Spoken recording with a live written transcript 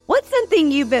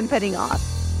something you've been putting off.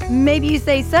 Maybe you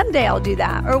say, someday I'll do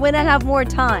that, or when I have more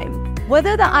time.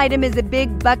 Whether the item is a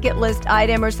big bucket list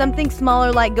item or something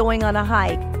smaller like going on a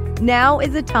hike, now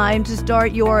is the time to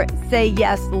start your Say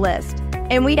Yes list.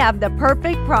 And we have the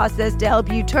perfect process to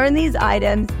help you turn these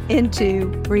items into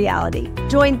reality.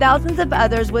 Join thousands of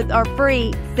others with our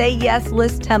free Say Yes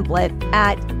list template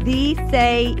at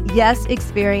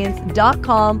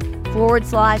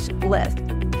thesayesexperience.com/list.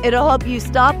 It'll help you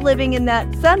stop living in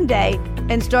that someday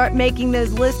and start making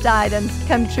those list items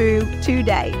come true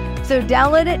today. So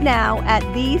download it now at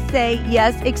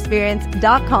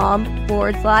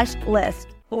thesayesexperience.com/list.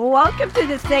 Welcome to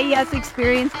the Say Yes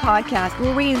Experience podcast,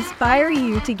 where we inspire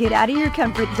you to get out of your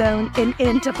comfort zone and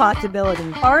into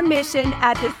possibility. Our mission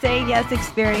at the Say Yes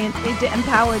Experience is to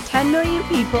empower 10 million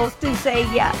people to say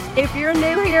yes. If you're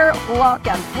new here,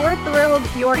 welcome. We're thrilled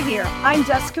you're here. I'm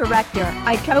Jessica Rector.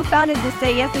 I co-founded the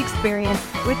Say Yes Experience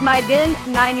with my then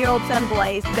 9-year-old son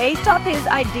Blaze, based off his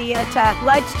idea to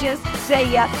let's just say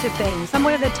yes to things. I'm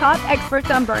one of the top experts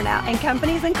on burnout, and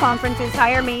companies and conferences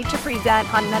hire me to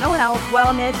present on mental health,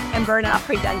 wellness, and burnout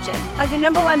prevention. As the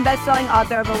 #1 best-selling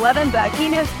author of 11 books,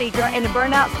 keynote speaker, and a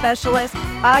burnout specialist,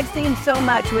 I've seen so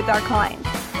much with our clients.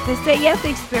 The Say Yes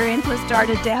Experience was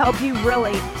started to help you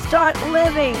really start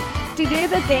living, to do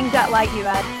the things that light you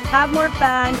up, have more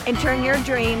fun, and turn your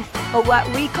dreams, or what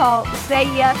we call Say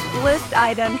Yes list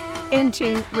items,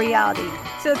 into reality.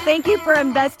 So thank you for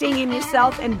investing in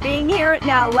yourself and being here.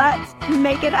 Now let's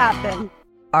make it happen.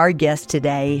 Our guest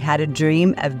today had a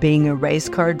dream of being a race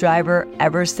car driver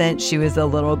ever since she was a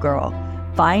little girl.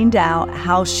 Find out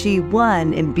how she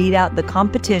won and beat out the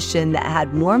competition that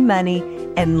had more money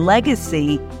and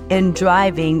legacy in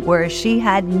driving, where she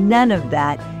had none of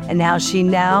that, and how she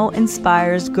now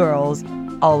inspires girls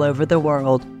all over the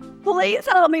world. Please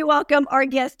help me welcome our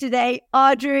guest today,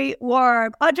 Audrey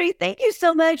Warb. Audrey, thank you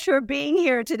so much for being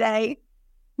here today.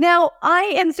 Now, I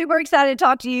am super excited to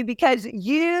talk to you because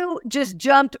you just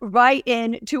jumped right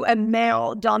into a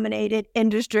male-dominated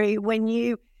industry when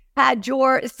you had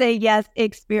your Say Yes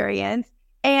experience.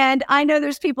 And I know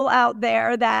there's people out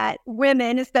there, that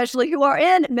women especially, who are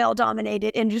in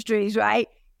male-dominated industries, right?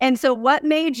 And so what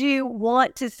made you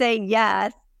want to say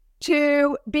yes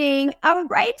to being a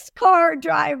race car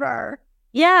driver?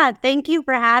 Yeah, thank you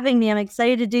for having me. I'm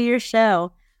excited to do your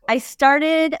show. I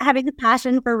started having a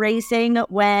passion for racing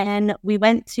when we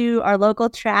went to our local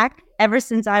track ever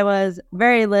since I was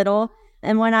very little.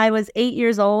 And when I was 8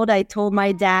 years old, I told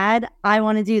my dad, I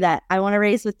want to do that. I want to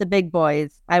race with the big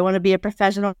boys. I want to be a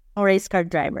professional race car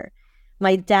driver.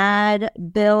 My dad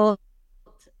built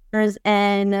cars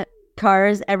and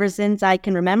cars ever since I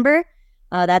can remember.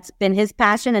 That's been his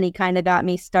passion, and he kind of got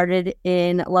me started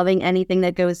in loving anything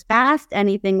that goes fast,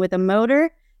 anything with a motor.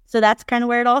 So that's kind of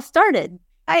where it all started.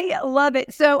 I love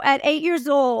it. So at 8 years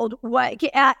old,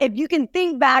 if you can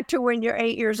think back to when you're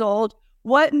 8 years old,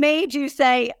 what made you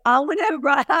say, I want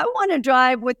to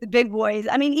drive with the big boys?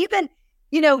 I mean, even,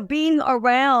 being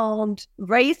around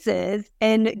races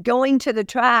and going to the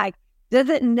track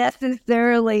doesn't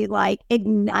necessarily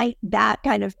ignite that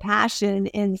kind of passion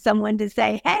in someone to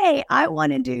say, hey, I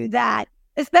want to do that,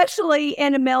 especially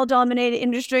in a male-dominated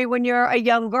industry when you're a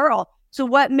young girl. So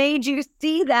what made you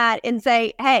see that and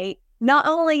say, hey, not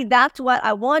only that's what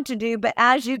I want to do, but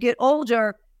as you get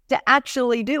older, to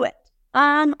actually do it?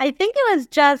 I think it was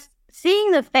just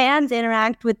seeing the fans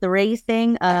interact with the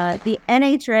racing. The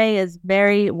NHRA is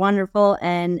very wonderful,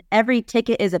 and every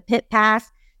ticket is a pit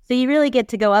pass. So you really get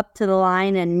to go up to the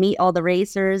line and meet all the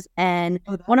racers. And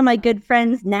one of my good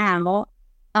friends now,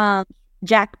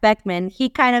 Jack Beckman, he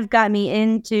kind of got me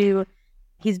into,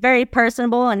 he's very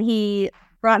personable, and he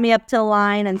brought me up to the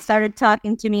line and started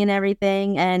talking to me and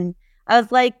everything. And I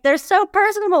was like, they're so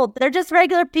personable. They're just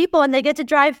regular people and they get to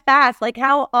drive fast. Like,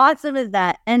 how awesome is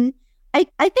that? And I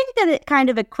think that it kind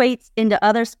of equates into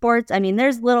other sports. I mean,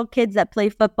 there's little kids that play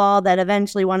football that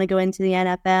eventually want to go into the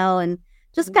NFL, and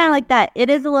just kind of like that. It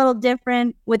is a little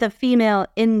different with a female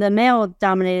in the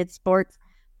male-dominated sports,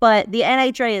 but the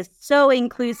NHRA is so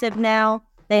inclusive now.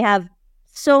 They have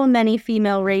so many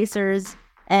female racers,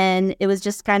 and it was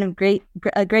just kind of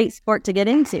a great sport to get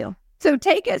into. So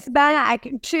take us back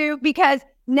to, because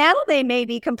now they may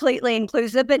be completely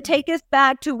inclusive, but take us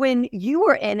back to when you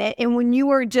were in it and when you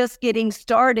were just getting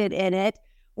started in it.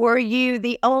 Were you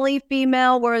the only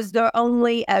female? Was there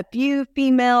only a few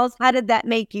females? How did that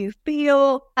make you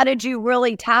feel? How did you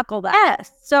really tackle that?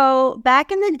 Yes. So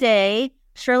back in the day,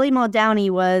 Shirley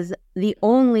Muldowney was the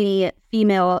only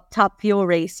female top fuel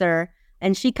racer,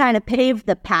 and she kind of paved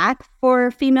the path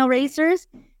for female racers.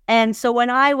 And so when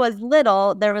I was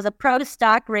little, there was a pro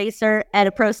stock racer and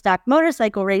a pro stock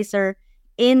motorcycle racer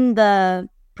in the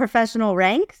professional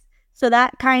ranks. So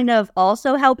that kind of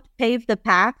also helped pave the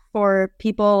path for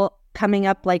people coming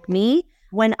up like me.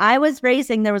 When I was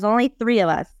racing, there was only 3 of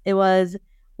us. It was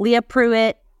Leah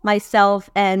Pruitt, myself,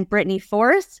 and Brittany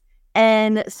Force.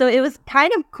 And so it was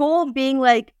kind of cool being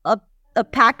like a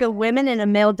pack of women in a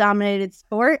male-dominated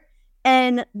sport.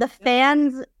 And the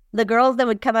fans, the girls that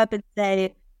would come up and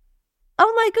say,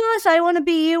 oh my gosh, I want to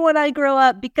be you when I grow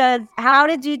up, because how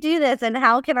did you do this? And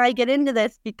how can I get into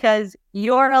this? Because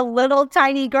you're a little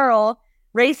tiny girl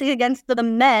racing against the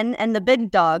men and the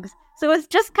big dogs. So it's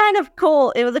just kind of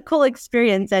cool. It was a cool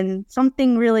experience and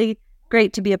something really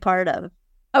great to be a part of.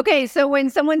 Okay, so when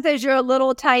someone says you're a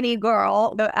little tiny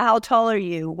girl, how tall are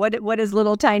you? What does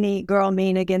little tiny girl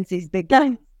mean against these big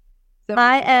guys? So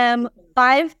I am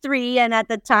 5'3", and at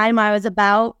the time I was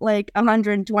about like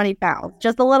 120 pounds,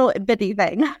 just a little bitty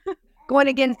thing. Going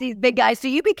against these big guys. So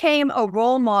you became a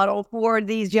role model for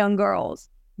these young girls.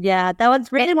 Yeah, that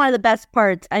was really one of the best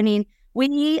parts. I mean,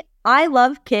 I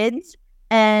love kids,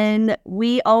 and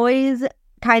we always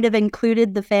kind of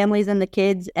included the families and the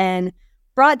kids and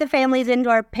brought the families into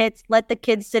our pits, let the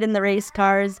kids sit in the race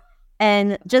cars,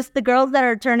 and just the girls that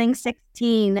are turning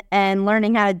 16 and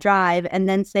learning how to drive and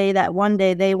then say that one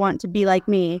day they want to be like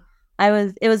me.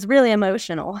 It was really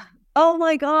emotional. Oh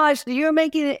my gosh, you're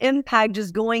making an impact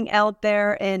just going out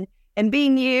there and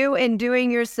being you and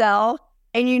doing yourself,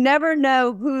 and you never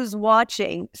know who's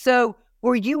watching. So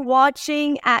were you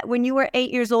watching when you were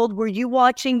 8 years old, were you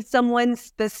watching someone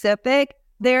specific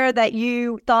there that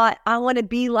you thought, I want to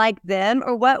be like them?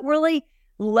 Or what really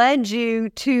led you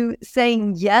to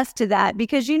saying yes to that?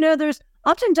 Because, there's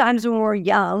oftentimes when we're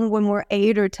young, when we're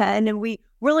 8 or 10, and we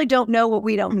really don't know what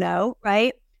we don't know,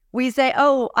 right? We say,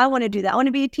 oh, I want to do that. I want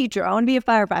to be a teacher. I want to be a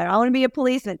firefighter. I want to be a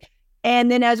policeman.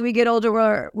 And then as we get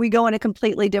older, we go in a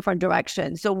completely different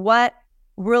direction. So what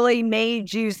really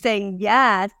made you say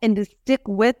yes and to stick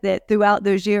with it throughout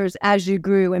those years as you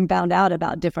grew and found out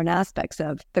about different aspects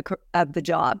of the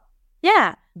job?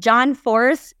 Yeah. John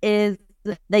Force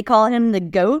they call him the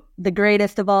GOAT, the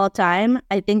greatest of all time.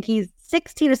 I think he's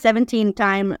 16 or 17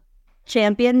 time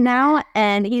champion now,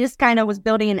 and he just kind of was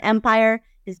building an empire.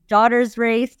 His daughters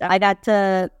raced. I got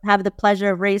to have the pleasure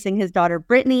of racing his daughter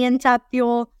Brittany in Top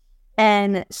Fuel,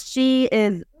 and she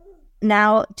is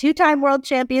now 2-time world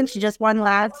champion. She just won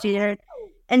last year,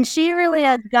 and she really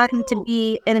has gotten to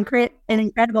be an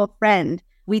incredible friend.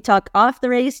 We talk off the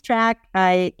racetrack.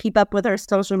 I keep up with her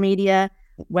social media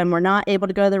when we're not able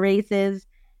to go to the races.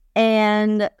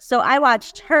 And so I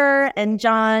watched her and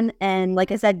John and,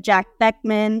 like I said, Jack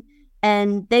Beckman,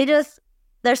 and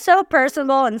they're so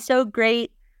personable and so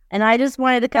great. And I just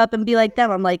wanted to come up and be like them.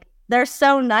 I'm like, they're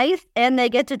so nice, and they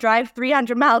get to drive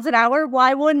 300 miles an hour.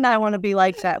 Why wouldn't I want to be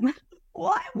like them?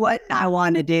 Why wouldn't I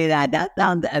want to do that? That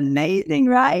sounds amazing,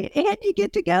 right? And you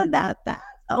get to go that fast.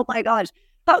 Oh my gosh.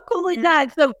 How cool is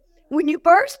that? So when you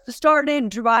first started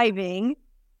driving,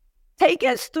 take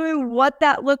us through what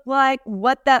that looked like,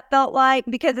 what that felt like,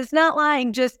 because it's not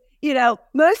like just,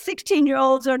 most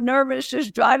 16-year-olds are nervous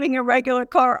just driving a regular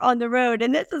car on the road.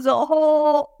 And this is a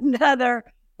whole nother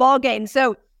ball game.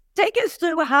 So take us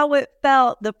through how it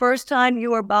felt the first time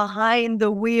you were behind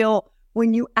the wheel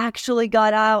when you actually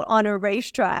got out on a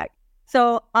racetrack.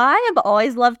 So I have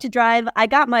always loved to drive. I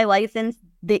got my license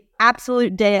the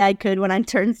absolute day I could when I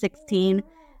turned 16.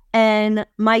 And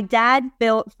my dad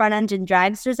built front-engine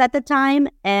dragsters at the time,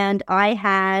 and I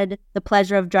had the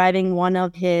pleasure of driving one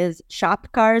of his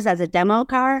shop cars as a demo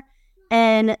car.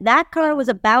 And that car was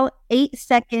about 8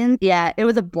 seconds. Yeah, it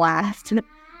was a blast. It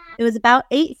was about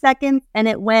 8 seconds, and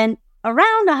it went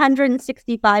around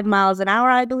 165 miles an hour,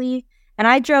 I believe. And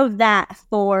I drove that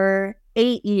for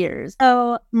 8 years.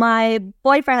 So my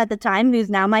boyfriend at the time, who's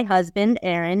now my husband,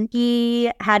 Aaron,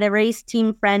 he had a race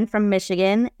team friend from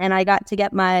Michigan, and I got to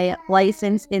get my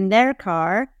license in their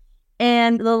car.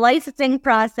 And the licensing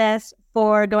process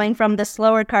for going from the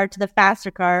slower car to the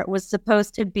faster car was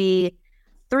supposed to be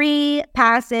 3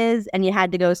 passes, and you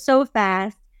had to go so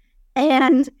fast.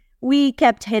 And we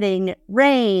kept hitting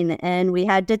rain, and we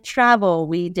had to travel.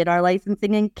 We did our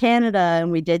licensing in Canada,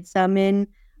 and we did some in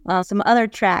some other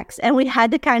tracks, and we had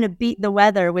to kind of beat the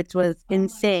weather, which was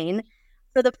insane.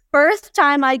 For the first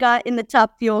time I got in the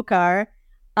Top Fuel car,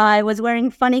 I was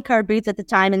wearing funny car boots at the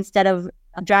time instead of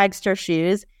dragster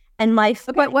shoes, and my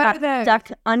foot got stuck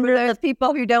under those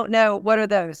people who don't know, what are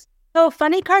those? So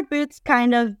funny car boots,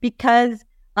 kind of, because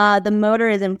the motor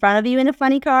is in front of you in a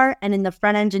funny car, and in the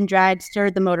front engine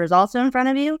dragster, the motor is also in front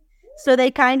of you. So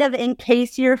they kind of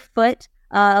encase your foot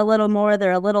a little more.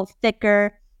 They're a little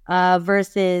thicker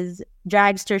versus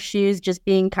dragster shoes just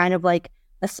being kind of like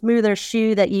a smoother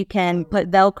shoe that you can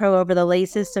put Velcro over the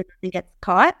laces so nothing gets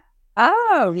caught.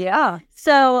 Oh, yeah.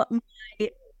 So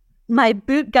my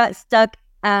boot got stuck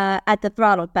at the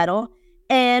throttle pedal,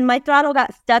 and my throttle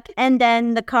got stuck, and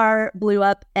then the car blew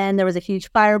up, and there was a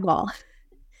huge fireball.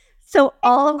 So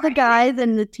all of the guys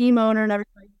and the team owner and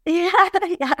everybody,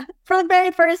 yeah, for the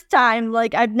very first time,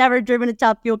 like I've never driven a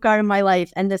top fuel car in my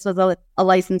life, and this was a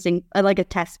licensing, like a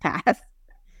test pass.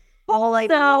 Oh, like,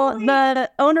 so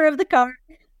the owner of the car,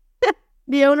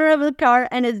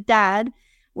 and his dad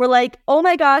were like, "Oh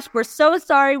my gosh, we're so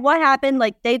sorry. What happened?"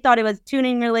 Like they thought it was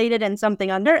tuning related and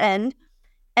something on their end.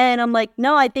 And I'm like,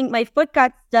 "No, I think my foot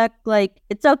got stuck. Like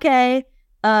it's okay.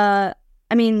 I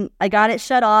mean, I got it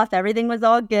shut off. Everything was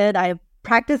all good. I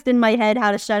practiced in my head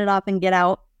how to shut it off and get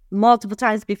out multiple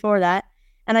times before that.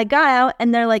 And I got out,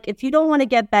 and they're like, if you don't want to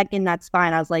get back in, that's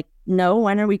fine. I was like, no,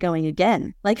 when are we going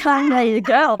again? Like, I'm ready to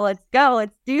go. Let's go.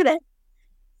 Let's do this.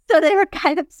 So they were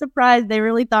kind of surprised. They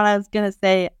really thought I was going to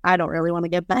say, I don't really want to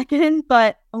get back in.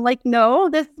 But I'm like, no,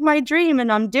 this is my dream,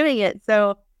 and I'm doing it.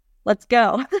 So let's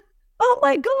go. Oh,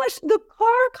 my gosh. The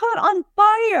car caught on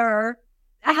fire.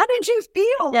 How did you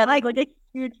feel? Yeah, like a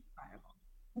huge fireball.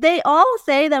 They all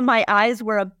say that my eyes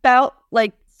were about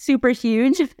like super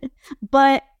huge,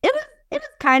 but it was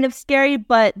kind of scary,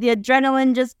 but the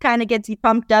adrenaline just kind of gets you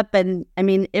pumped up. And I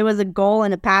mean, it was a goal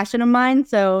and a passion of mine.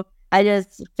 So I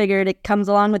just figured it comes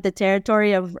along with the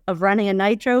territory of running a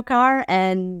nitro car,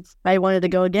 and I wanted to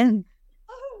go again.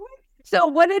 So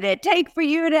what did it take for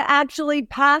you to actually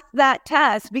pass that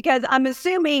test? Because I'm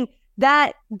assuming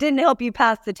that didn't help you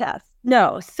pass the test.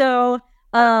 No. So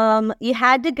you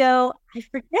had to go, I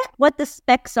forget what the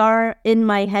specs are in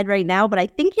my head right now, but I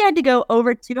think you had to go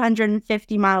over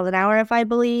 250 miles an hour, if I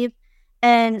believe.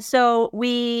 And so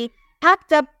we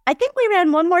packed up. I think we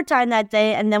ran one more time that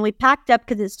day, and then we packed up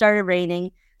because it started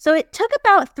raining. So it took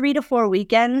about 3 to 4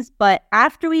 weekends, but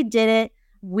after we did it,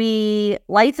 we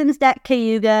licensed at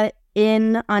Cayuga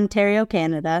in Ontario,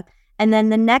 Canada. And then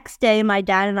the next day, my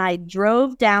dad and I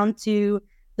drove down to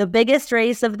the biggest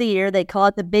race of the year. They call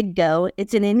it the Big Go.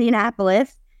 It's in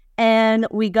Indianapolis. And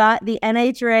we got the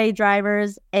NHRA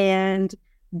drivers and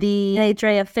the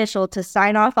NHRA official to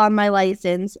sign off on my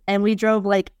license. And we drove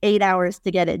like 8 hours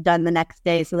to get it done the next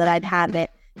day so that I'd have it.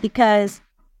 Because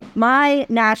my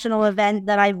national event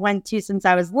that I went to since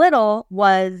I was little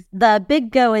was the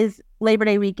Big Go is Labor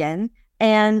Day weekend.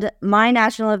 And my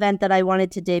national event that I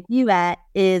wanted to debut at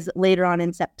is later on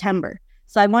in September.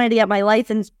 So I wanted to get my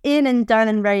license in and done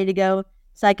and ready to go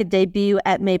so I could debut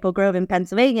at Maple Grove in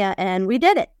Pennsylvania. And we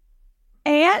did it.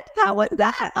 And how was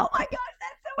that? Oh my gosh,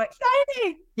 that's so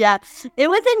exciting. Yeah, it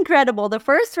was incredible. The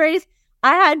first race,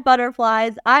 I had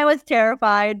butterflies. I was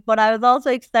terrified, but I was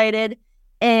also excited.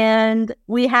 And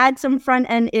we had some front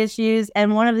end issues.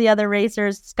 And one of the other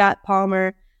racers, Scott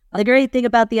Palmer, the great thing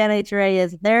about the NHRA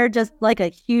is they're just like a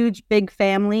huge, big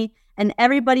family. And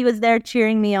everybody was there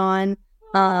cheering me on.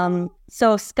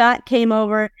 So Scott came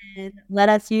over and let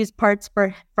us use parts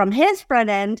from his front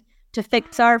end to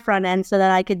fix our front end so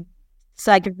that I could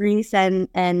race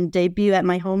and debut at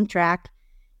my home track.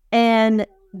 And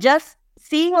just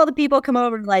seeing all the people come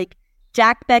over, like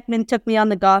Jack Beckman took me on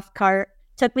the golf cart,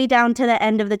 took me down to the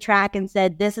end of the track and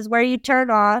said, this is where you turn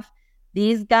off.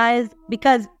 These guys,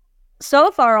 because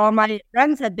so far all my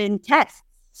runs have been tests.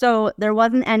 So there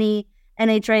wasn't any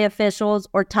NHRA officials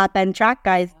or top end track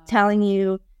guys telling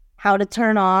you how to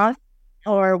turn off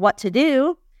or what to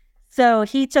do. So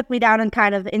he took me down and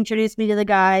kind of introduced me to the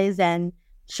guys and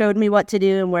showed me what to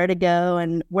do and where to go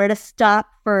and where to stop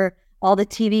for all the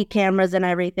TV cameras and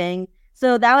everything.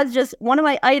 So that was just one of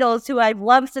my idols who I've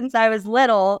loved since I was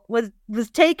little was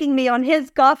taking me on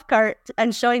his golf cart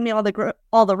and showing me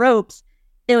all the ropes.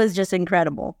 It was just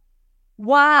incredible.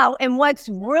 Wow. And what's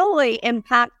really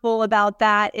impactful about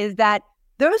that is that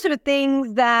those are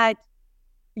things that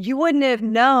you wouldn't have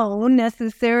known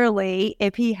necessarily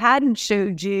if he hadn't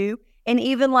showed you. And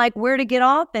even like where to get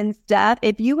off and stuff,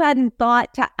 if you hadn't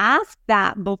thought to ask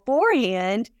that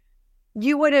beforehand,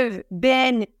 you would have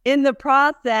been in the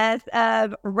process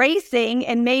of racing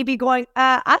and maybe going,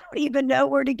 I don't even know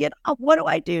where to get off. What do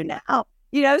I do now?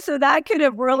 So that could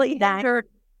have really hindered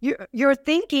your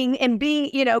thinking and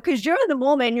being, because you're in the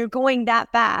moment, you're going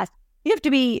that fast. You have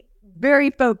to be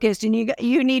very focused and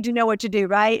you need to know what to do,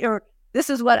 right? Or this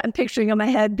is what I'm picturing in my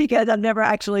head because I've never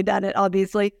actually done it,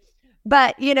 obviously.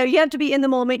 But, you have to be in the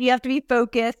moment. You have to be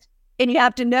focused and you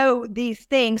have to know these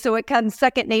things. So it comes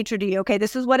second nature to you. Okay,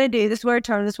 this is what I do. This is where I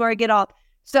turn. This is where I get off.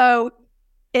 So,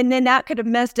 and then that could have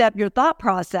messed up your thought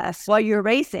process while you're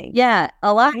racing. Yeah,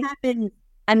 a lot happened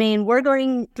I mean, we're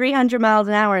going 300 miles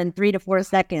an hour in 3 to 4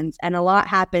 seconds, and a lot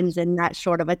happens in that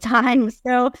short of a time.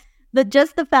 So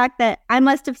just the fact that I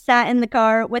must have sat in the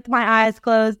car with my eyes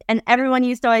closed, and everyone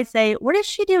used to always say, "What is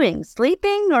she doing?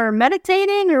 Sleeping or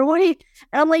meditating or what?" And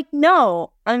I'm like,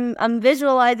 "No, I'm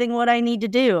visualizing what I need to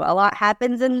do." A lot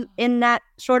happens in that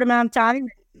short amount of time.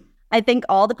 I think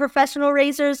all the professional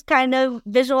racers kind of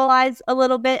visualize a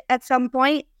little bit at some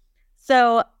point.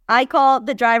 So I call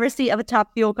the driver's seat of a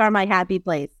top fuel car my happy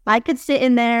place. I could sit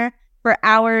in there for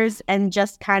hours and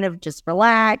just kind of just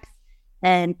relax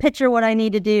and picture what I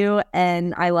need to do,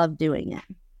 and I love doing it.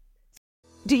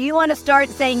 Do you want to start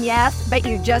saying yes, but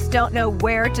you just don't know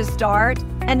where to start?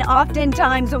 And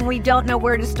oftentimes when we don't know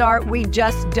where to start, we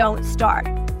just don't start.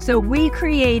 So we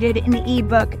created an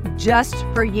ebook just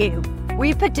for you.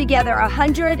 We put together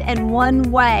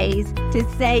 101 ways to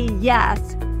say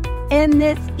yes. In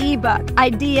this ebook,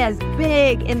 ideas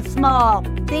big and small,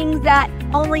 things that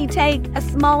only take a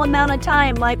small amount of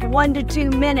time, like 1 to 2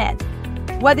 minutes.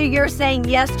 Whether you're saying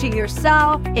yes to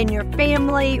yourself, in your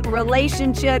family,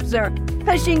 relationships, or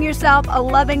pushing yourself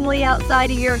lovingly outside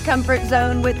of your comfort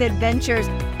zone with adventures,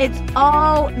 it's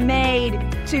all made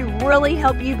to really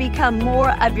help you become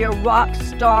more of your rock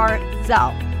star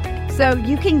self. So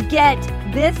you can get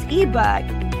this ebook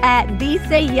at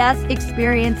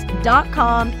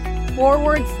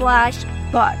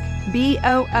thesayyesexperience.com/book,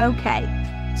 BOOK.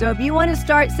 So if you want to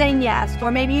start saying yes, or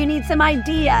maybe you need some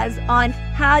ideas on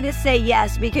how to say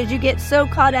yes because you get so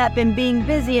caught up in being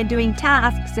busy and doing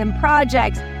tasks and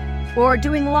projects or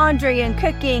doing laundry and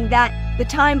cooking that the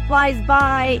time flies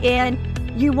by and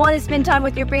you want to spend time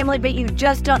with your family, but you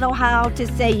just don't know how to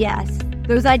say yes.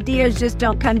 Those ideas just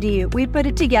don't come to you. We put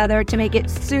it together to make it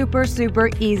super, super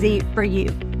easy for you.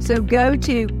 So go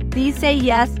to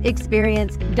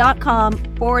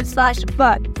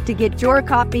thesayyesexperience.com/book to get your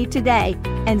copy today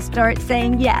and start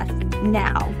saying yes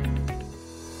now.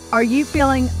 Are you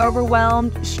feeling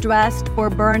overwhelmed, stressed, or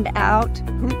burned out?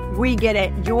 We get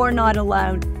it. You're not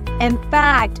alone. In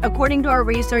fact, according to our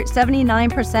research,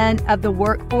 79% of the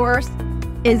workforce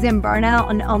is in burnout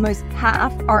and almost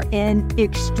half are in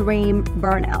extreme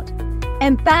burnout.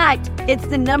 In fact, it's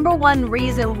the number one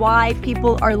reason why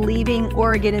people are leaving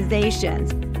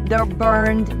organizations. They're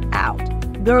burned out.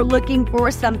 They're looking for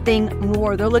something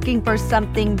more. They're looking for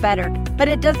something better. But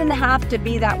it doesn't have to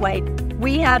be that way.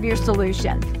 We have your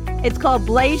solution. It's called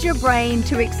Blaze Your Brain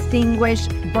to Extinguish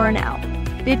Burnout.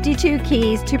 52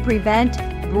 Keys to Prevent,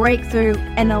 Breakthrough,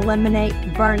 and Eliminate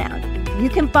Burnout. You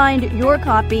can find your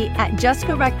copy at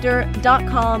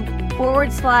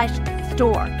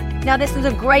justcorrector.com/store. Now, this is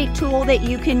a great tool that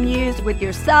you can use with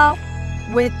yourself,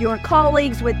 with your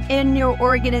colleagues, within your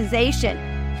organization.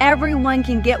 Everyone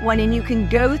can get one, and you can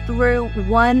go through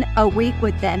one a week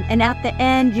with them. And at the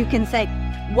end, you can say,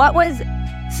 what was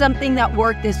something that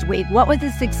worked this week? What was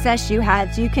the success you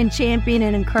had? So you can champion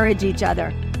and encourage each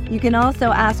other. You can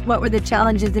also ask what were the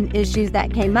challenges and issues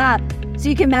that came up, so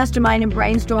you can mastermind and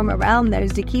brainstorm around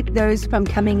those to keep those from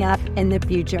coming up in the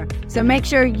future. So make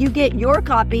sure you get your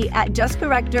copy at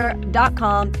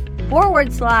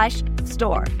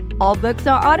justcorrector.com/store. All books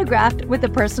are autographed with a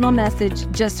personal message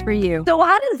just for you. So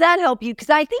how does that help you? Because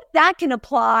I think that can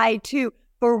apply to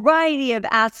a variety of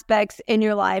aspects in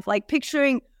your life, like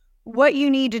picturing what you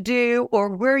need to do or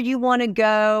where you want to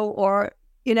go or,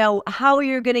 how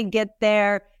you're going to get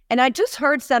there. And I just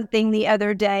heard something the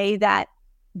other day that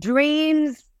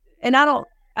dreams, and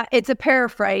it's a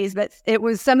paraphrase, but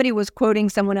somebody was quoting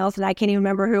someone else and I can't even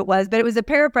remember who it was, but it was a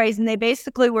paraphrase. And they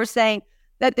basically were saying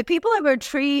that the people who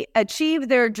achieve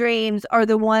their dreams are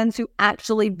the ones who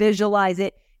actually visualize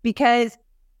it, because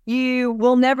you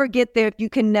will never get there if you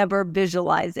can never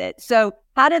visualize it. So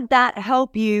how did that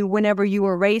help you whenever you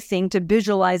were racing to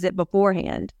visualize it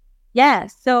beforehand? Yeah,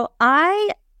 so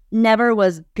I never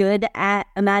was good at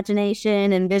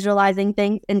imagination and visualizing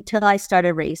things until I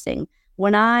started racing.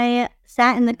 When I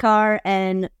sat in the car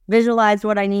and visualized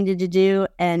what I needed to do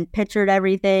and pictured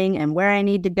everything and where I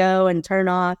need to go and turn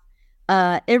off,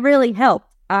 it really helped.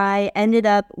 I ended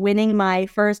up winning my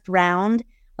first round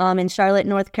in Charlotte,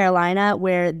 North Carolina,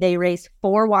 where they race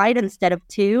 4 wide instead of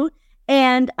 2.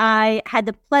 And I had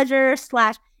the pleasure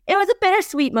 / it was a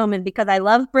bittersweet moment because I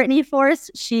love Brittany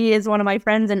Force. She is one of my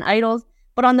friends and idols.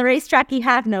 But on the racetrack, you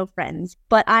have no friends.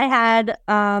 But I had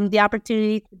the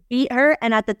opportunity to beat her.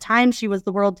 And at the time, she was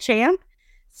the world champ.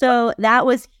 So that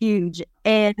was huge.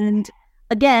 And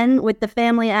again, with the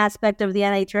family aspect of the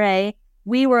NHRA,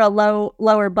 we were a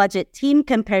lower budget team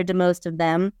compared to most of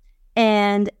them.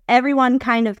 And everyone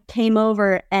kind of came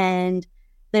over and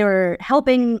they were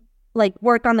helping like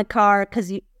work on the car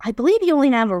because I believe you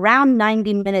only have around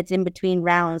 90 minutes in between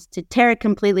rounds to tear it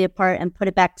completely apart and put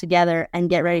it back together and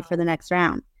get ready for the next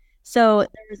round. So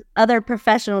there's other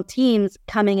professional teams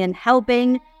coming and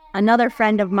helping. Another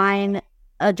friend of mine,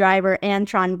 a driver,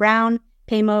 Antron Brown,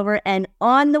 came over, and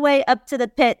on the way up to the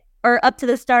pit or up to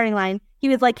the starting line, he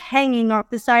was like hanging off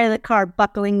the side of the car,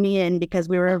 buckling me in because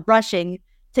we were rushing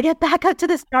to get back up to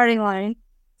the starting line.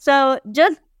 So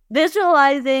just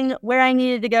visualizing where I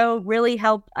needed to go really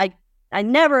helped. I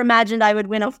never imagined I would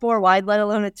win a 4-wide, let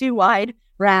alone a 2-wide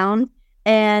round,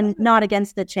 and not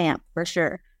against the champ for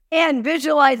sure. And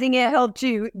visualizing it helped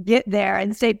you get there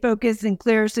and stay focused and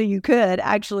clear so you could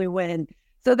actually win.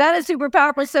 So that is super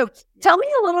powerful. So tell me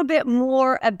a little bit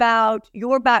more about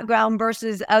your background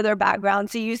versus other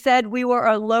backgrounds. So you said we were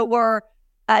a lower,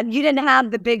 you didn't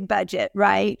have the big budget,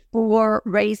 right, for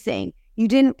racing. You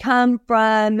didn't come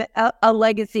from a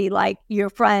legacy like your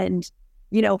friend,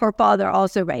 you know, her father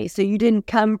also raced. So you didn't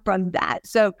come from that.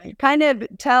 So kind of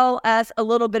tell us a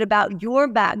little bit about your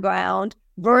background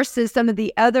versus some of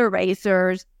the other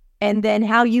racers, and then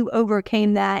how you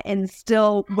overcame that and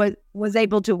still was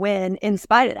able to win in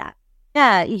spite of that.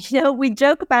 Yeah, you know, we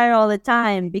joke about it all the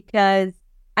time because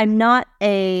I'm not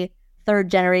a third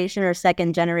generation or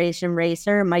second generation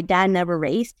racer. My dad never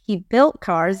raced. He built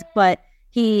cars, but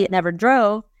he never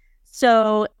drove.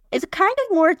 So it's kind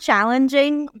of more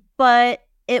challenging, but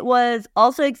it was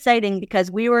also exciting because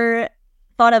we were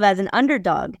thought of as an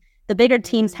underdog. The bigger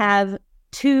teams have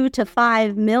 2 to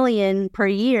 5 million per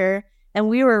year, and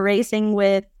we were racing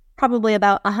with probably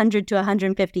about 100 to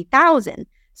 150,000.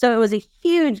 So it was a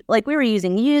huge, like we were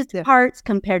using used parts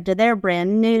compared to their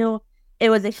brand new. It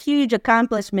was a huge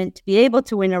accomplishment to be able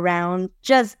to win a round.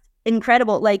 Just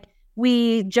incredible. Like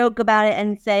we joke about it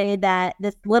and say that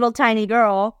this little tiny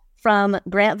girl from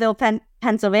Grantville,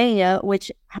 Pennsylvania, which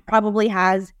probably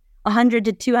has 100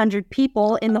 to 200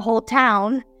 people in the whole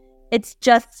town. It's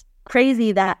just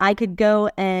crazy that I could go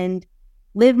and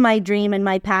live my dream and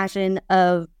my passion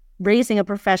of racing a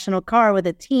professional car with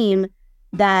a team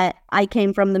that I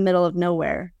came from the middle of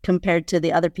nowhere compared to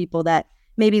the other people that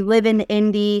maybe live in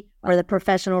Indy or the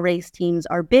professional race teams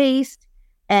are based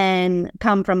and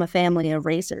come from a family of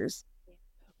racers.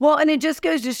 Well, and it just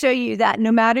goes to show you that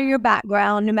no matter your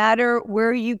background, no matter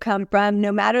where you come from,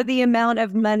 no matter the amount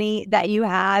of money that you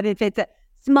have, if it's a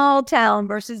small town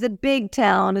versus a big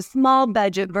town, a small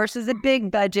budget versus a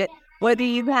big budget, whether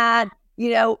you've had,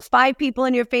 5 people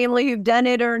in your family who've done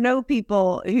it or no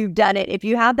people who've done it, if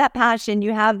you have that passion,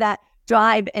 you have that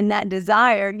drive and that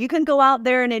desire, you can go out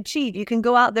there and achieve, you can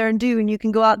go out there and do, and you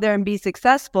can go out there and be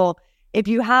successful if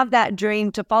you have that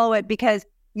dream to follow it, because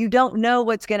you don't know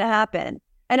what's going to happen.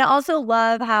 And I also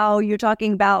love how you're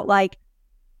talking about like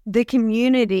the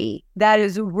community that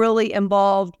is really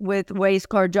involved with race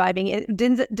car driving.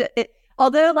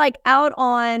 Although like out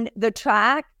on the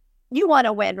track, you want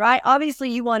to win, right? Obviously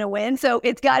you want to win. So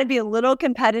it's got to be a little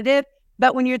competitive.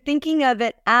 But when you're thinking of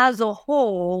it as a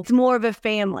whole, it's more of a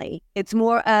family. It's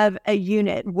more of a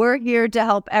unit. We're here to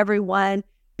help everyone,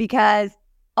 because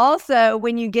also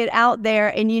when you get out there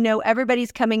and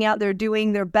everybody's coming out there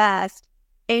doing their best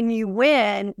and you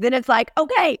win, then it's like,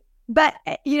 okay, but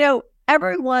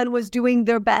everyone was doing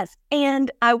their best and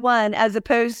I won, as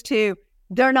opposed to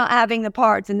they're not having the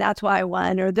parts and that's why I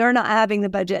won, or they're not having the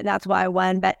budget and that's why I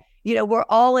won. But we're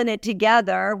all in it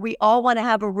together. We all want to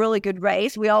have a really good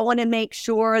race. We all want to make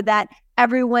sure that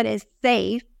everyone is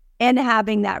safe in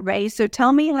having that race. So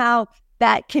tell me how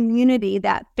that community,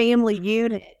 that family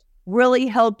unit really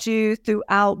helped you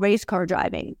throughout race car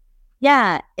driving.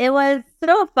 Yeah, it was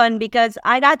so fun because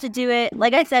I got to do it.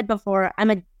 Like I said before,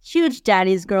 I'm a huge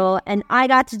daddy's girl, and I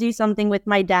got to do something with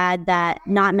my dad that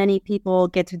not many people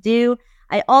get to do.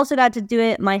 I also got to do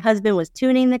it. My husband was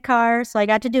tuning the car, so I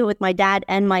got to do it with my dad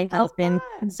and my husband.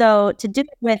 So to do it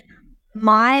with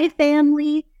my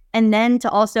family and then to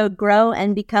also grow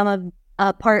and become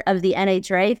a part of the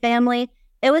NHRA family,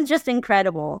 it was just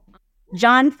incredible.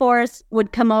 John Force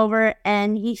would come over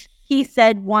and he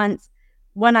said once,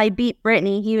 when I beat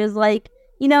Brittany, he was like,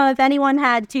 if anyone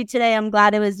had to today, I'm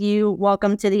glad it was you.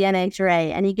 Welcome to the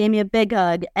NHRA. And he gave me a big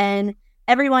hug. And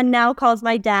everyone now calls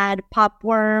my dad Pop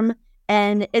Worm.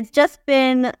 And it's just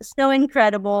been so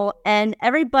incredible. And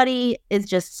everybody is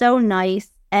just so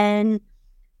nice. And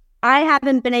I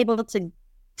haven't been able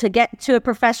to get to a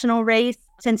professional race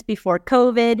since before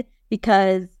COVID,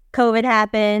 because COVID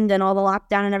happened and all the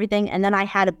lockdown and everything. And then I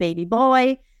had a baby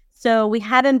boy. So we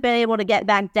haven't been able to get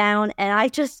back down. And I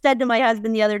just said to my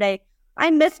husband the other day, I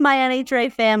miss my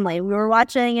NHRA family. We were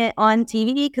watching it on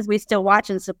TV because we still watch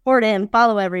and support it and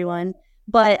follow everyone.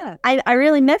 But yeah. I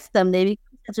really miss them. They become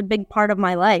such a big part of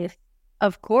my life.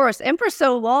 Of course. And for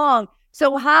so long.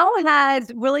 So how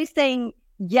has really saying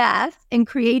yes and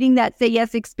creating that say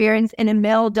yes experience in a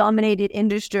male dominated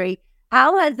industry,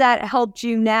 how has that helped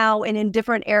you now and in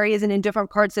different areas and in different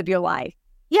parts of your life?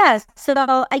 Yes. So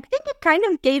I think it kind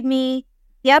of gave me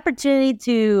the opportunity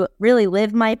to really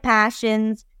live my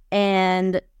passions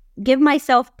and give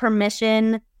myself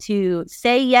permission to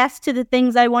say yes to the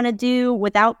things I want to do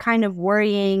without kind of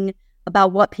worrying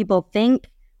about what people think.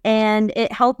 And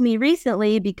it helped me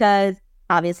recently because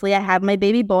obviously I have my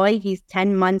baby boy. He's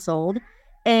 10 months old.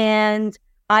 And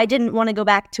I didn't want to go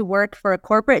back to work for a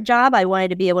corporate job. I wanted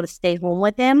to be able to stay home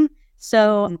with him.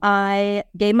 So I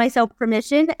gave myself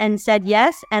permission and said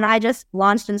yes. And I just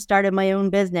launched and started my own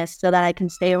business so that I can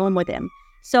stay home with him.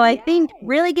 So I think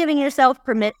really giving yourself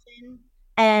permission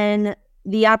and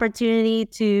the opportunity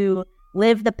to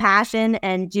live the passion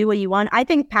and do what you want. I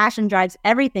think passion drives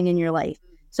everything in your life.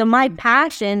 So my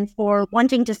passion for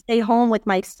wanting to stay home with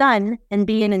my son and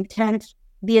be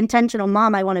the intentional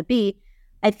mom I want to be,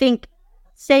 I think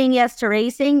saying yes to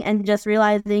racing and just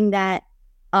realizing that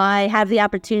I have the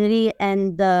opportunity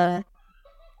and the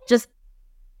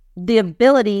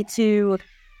ability to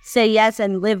say yes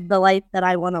and live the life that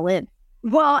I want to live.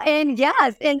 Well, and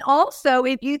yes. And also,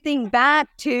 if you think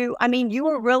back to, I mean, you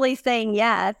were really saying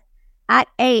yes at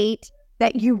 8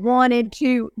 that you wanted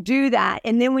to do that.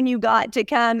 And then when you got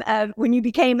to when you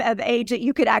became of age that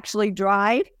you could actually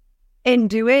drive and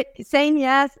do it, saying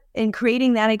yes and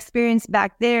creating that experience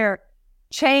back there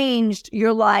changed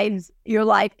your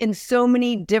life in so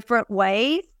many different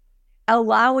ways,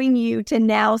 allowing you to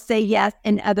now say yes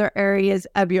in other areas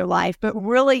of your life. But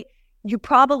really, you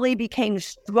probably became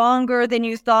stronger than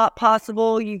you thought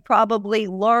possible. You probably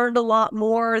learned a lot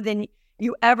more than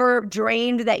you ever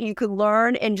dreamed that you could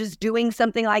learn. And just doing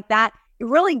something like that,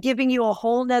 really giving you a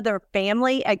whole nother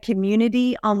family, a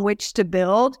community on which to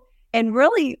build. And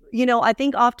really, I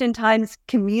think oftentimes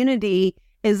community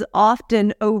is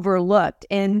often overlooked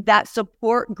in that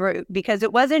support group, because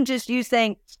it wasn't just you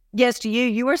saying yes to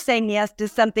you were saying yes to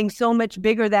something so much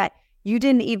bigger that you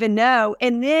didn't even know.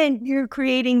 And then you're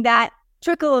creating that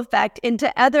trickle effect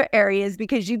into other areas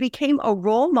because you became a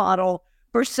role model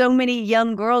for so many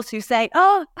young girls who say,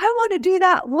 oh, I want to do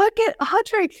that. Look at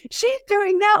Audrey. She's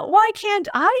doing that. Why can't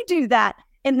I do that?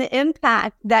 And the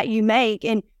impact that you make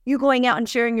and you going out and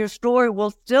sharing your story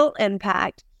will still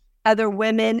impact other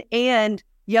women and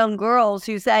young girls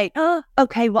who say, oh,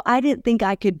 okay, well, I didn't think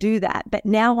I could do that, but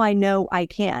now I know I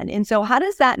can. And so how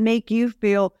does that make you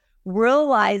feel,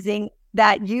 realizing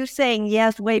that you saying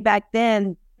yes way back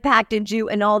then impacted you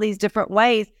in all these different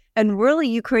ways, and really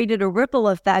you created a ripple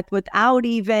effect without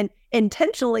even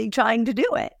intentionally trying to do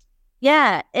it?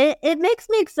 Yeah, it makes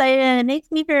me excited and it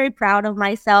makes me very proud of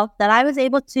myself that I was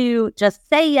able to just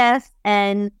say yes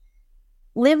and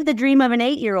live the dream of an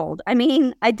 8-year-old. I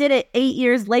mean, I did it 8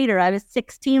 years later. I was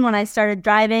 16 when I started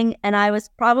driving, and I was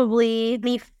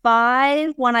probably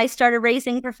 5 when I started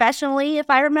racing professionally, if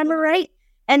I remember right.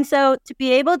 And so to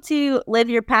be able to live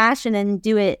your passion and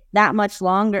do it that much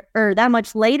longer or that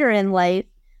much later in life,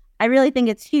 I really think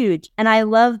it's huge. And I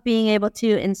love being able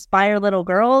to inspire little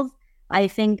girls. I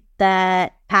think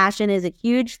that passion is a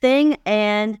huge thing.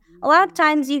 And a lot of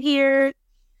times you hear,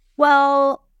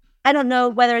 well, I don't know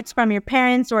whether it's from your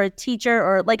parents or a teacher,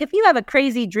 or like if you have a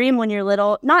crazy dream when you're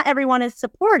little, not everyone is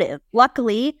supportive.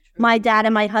 Luckily, my dad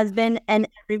and my husband and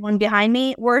everyone behind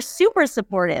me were super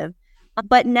supportive.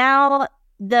 But now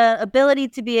the ability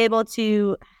to be able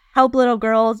to help little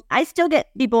girls, I still get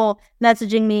people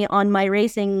messaging me on my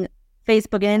racing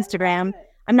Facebook and Instagram.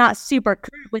 I'm not super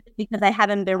current with it because I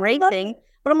haven't been racing,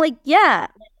 but I'm like, yeah,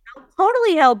 I'll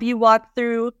totally help you walk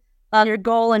through your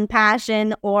goal and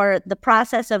passion or the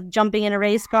process of jumping in a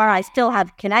race car. I still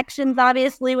have connections,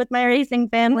 obviously, with my racing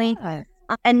family. Yeah.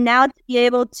 And now to be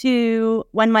able to,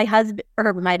 when my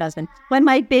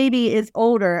baby is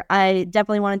older, I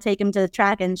definitely want to take him to the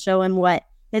track and show him what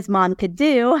his mom could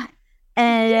do.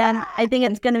 And I think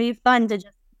it's going to be fun to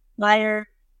just inspire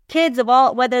kids of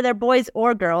all, whether they're boys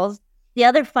or girls. The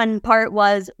other fun part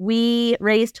was we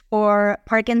raced for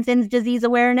Parkinson's disease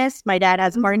awareness. My dad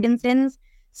has Parkinson's.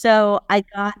 So I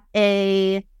got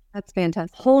that's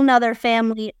fantastic, whole nother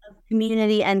family of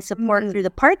community and support through the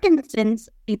Parkinson's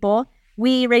people.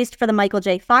 We raced for the Michael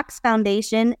J. Fox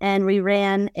Foundation, and we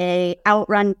ran a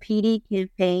Outrun PD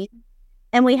campaign.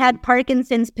 And we had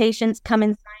Parkinson's patients come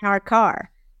and sign our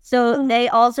car. So they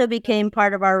also became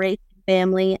part of our racing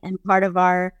family and part of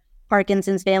our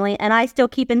Parkinson's family. And I still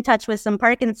keep in touch with some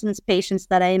Parkinson's patients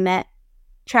that I met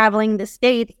traveling the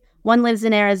States. One lives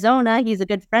in Arizona. He's a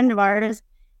good friend of ours.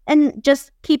 And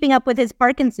just keeping up with his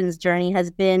Parkinson's journey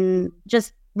has been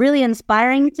just really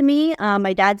inspiring to me.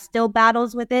 My dad still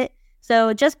battles with it.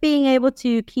 So just being able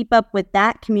to keep up with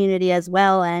that community as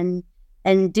well and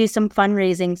do some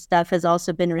fundraising stuff has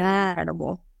also been really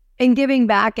incredible. And giving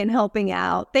back and helping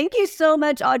out. Thank you so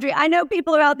much, Audrey. I know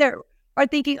people are out there are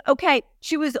thinking, okay,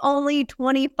 she was only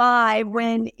 25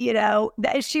 when,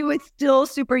 she was still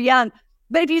super young.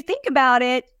 But if you think about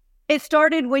it, it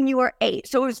started when you were 8.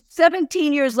 So it was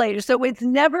 17 years later. So it's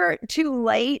never too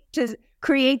late to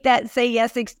create that Say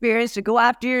Yes experience, to go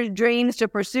after your dreams, to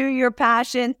pursue your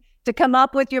passion, to come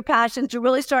up with your passion, to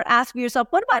really start asking yourself,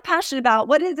 what am I passionate about?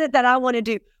 What is it that I want to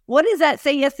do? What is that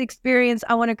Say Yes experience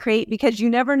I want to create? Because you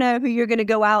never know who you're going to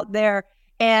go out there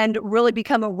and really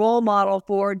become a role model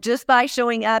for just by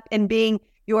showing up and being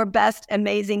your best,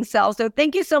 amazing self. So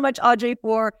thank you so much, Audrey,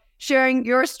 for sharing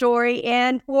your story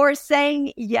and for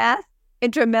saying yes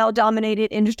into a male-dominated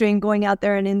industry and going out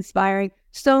there and inspiring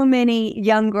so many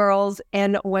young girls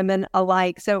and women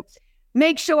alike. So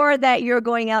make sure that you're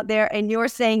going out there and you're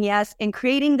saying yes and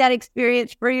creating that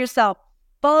experience for yourself,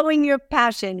 following your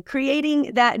passion,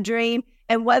 creating that dream.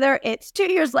 And whether it's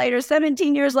 2 years later,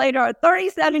 17 years later, or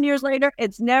 37 years later,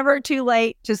 it's never too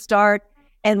late to start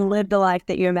and live the life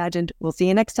that you imagined. We'll see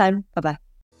you next time. Bye-bye.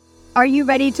 Are you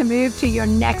ready to move to your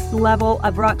next level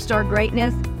of rockstar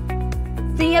greatness?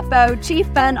 CFO, Chief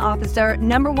Fun Officer,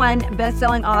 #1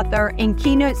 best-selling author, and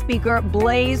keynote speaker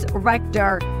Blaze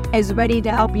Rector is ready to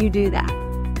help you do that.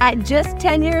 At just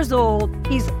 10 years old,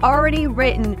 he's already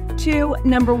written 2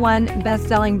 #1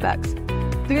 best-selling books.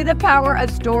 Through the power of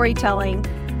storytelling,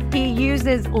 he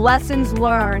uses lessons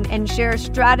learned and shares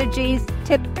strategies,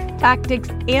 tips, tactics,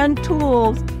 and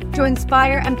tools to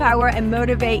inspire, empower, and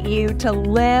motivate you to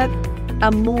live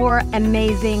a more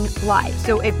amazing life.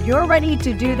 So if you're ready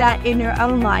to do that in your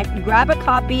own life, grab a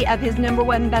copy of his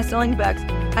 #1 best-selling books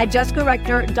at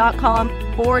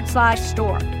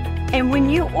jessicarector.com/store. And when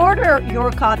you order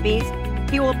your copies,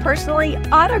 he will personally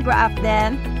autograph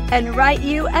them and write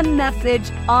you a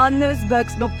message on those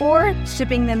books before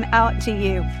shipping them out to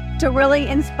you to really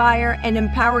inspire and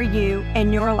empower you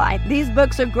in your life. These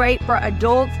books are great for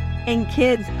adults and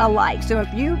kids alike. So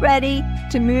if you're ready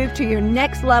to move to your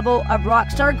next level of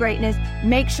rockstar greatness,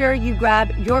 make sure you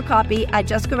grab your copy at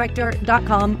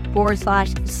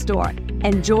jessicarector.com/store.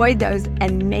 Enjoy those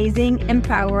amazing,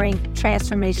 empowering,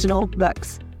 transformational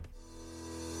books.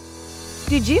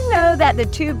 Did you know that the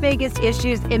 2 biggest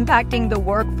issues impacting the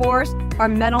workforce are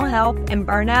mental health and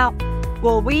burnout?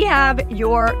 Well, we have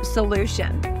your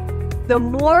solution. The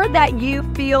more that you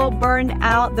feel burned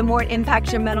out, the more it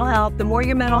impacts your mental health. The more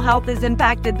your mental health is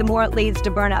impacted, the more it leads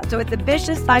to burnout. So it's a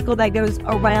vicious cycle that goes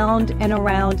around and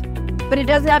around, but it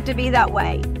doesn't have to be that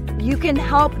way. You can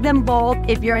help them both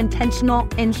if you're intentional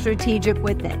and strategic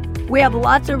with it. We have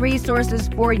lots of resources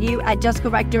for you at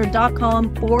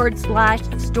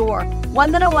jessicarector.com/store.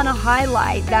 One that I want to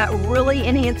highlight that really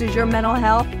enhances your mental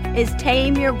health is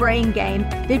Tame Your Brain Game,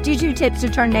 52 tips to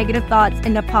turn negative thoughts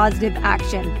into positive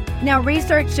action. Now,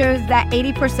 research shows that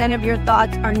 80% of your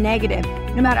thoughts are negative.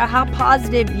 No matter how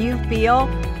positive you feel,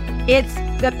 it's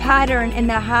the pattern and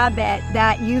the habit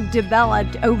that you've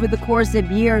developed over the course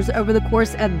of years, over the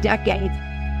course of decades.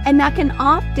 And that can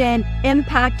often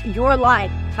impact your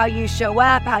life, how you show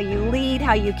up, how you lead,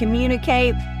 how you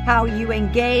communicate, how you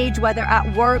engage, whether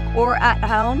at work or at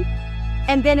home.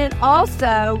 And then it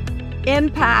also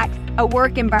impacts a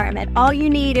work environment. All you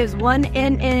need is one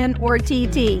NN or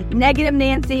TT, negative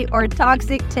Nancy or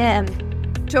toxic Tim,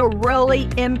 to really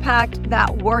impact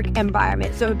that work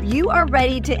environment. So if you are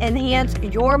ready to enhance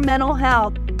your mental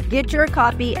health, get your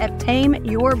copy of Tame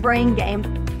Your Brain Game,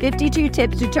 52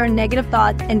 tips to turn negative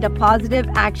thoughts into positive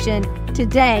action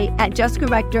today at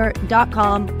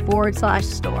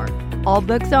jessicarector.com/store. All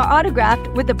books are autographed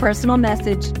with a personal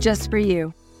message just for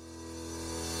you.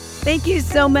 Thank you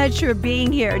so much for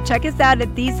being here. Check us out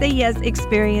at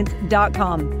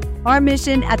thesayyesexperience.com. Our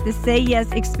mission at the Say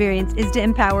Yes Experience is to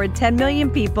empower 10 million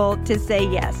people to say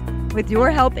yes. With your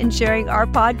help in sharing our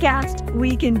podcast,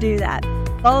 we can do that.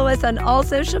 Follow us on all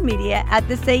social media at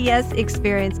the Say Yes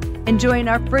Experience and join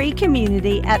our free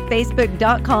community at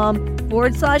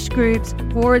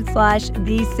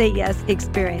facebook.com/groups/the Say Yes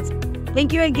Experience.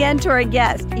 Thank you again to our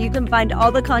guest. You can find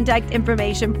all the contact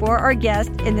information for our guest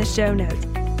in the show notes.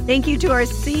 Thank you to our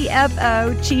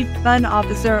CFO, Chief Fun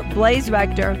Officer, Blaze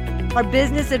Rector, our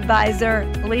business advisor,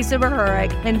 Lisa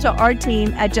Verhurick, and to our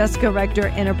team at Jessica Rector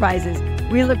Enterprises.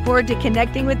 We look forward to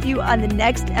connecting with you on the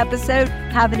next episode.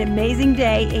 Have an amazing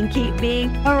day and keep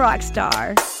being a rock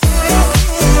star.